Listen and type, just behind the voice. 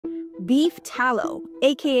beef tallow,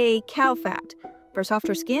 aka cow fat, for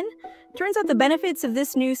softer skin? Turns out the benefits of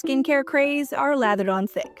this new skincare craze are lathered on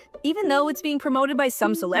thick. Even though it's being promoted by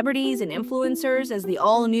some celebrities and influencers as the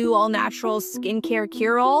all-new, all-natural skincare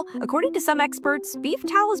cure-all, according to some experts, beef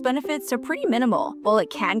tallow's benefits are pretty minimal. While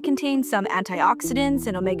it can contain some antioxidants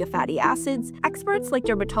and omega fatty acids, experts like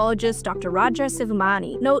Dermatologist Dr.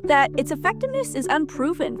 Sivamani note that its effectiveness is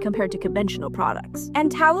unproven compared to conventional products.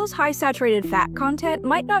 And tallow's high saturated fat content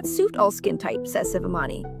might not suit all skin types, says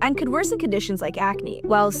Sivamani, and could worsen conditions like acne.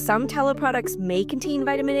 While some tallow products may contain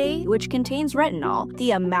vitamin A, which contains retinol,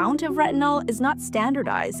 the amount of retinol is not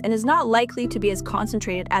standardized and is not likely to be as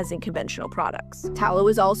concentrated as in conventional products. Tallow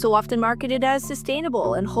is also often marketed as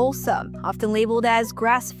sustainable and wholesome, often labeled as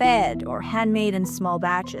grass-fed or handmade in small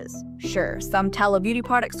batches. Sure, some tallow beauty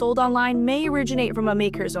products sold online may originate from a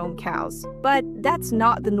maker's own cows, but that's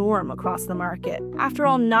not the norm across the market. After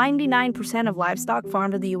all, 99% of livestock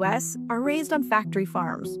farmed in the US are raised on factory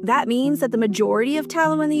farms. That means that the majority of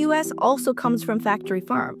tallow in the US also comes from factory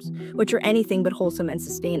farms, which are anything but wholesome and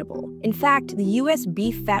sustainable. In fact, the US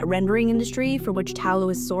beef fat rendering industry from which tallow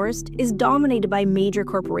is sourced is dominated by major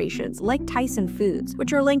corporations like Tyson Foods,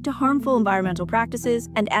 which are linked to harmful environmental practices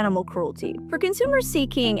and animal cruelty. For consumers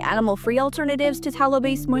seeking animal-free alternatives to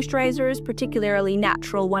tallow-based moisturizers, particularly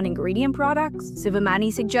natural one-ingredient products,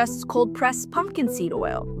 Sivamani suggests cold-pressed pumpkin seed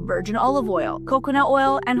oil, virgin olive oil, coconut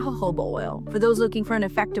oil, and jojoba oil. For those looking for an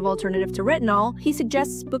effective alternative to retinol, he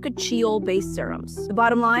suggests buccochiol-based serums. The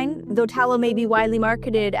bottom line, though tallow may be widely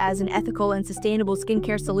marketed as an ethical and sustainable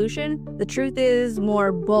skincare solution, the truth is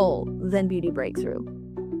more bull than beauty breakthrough.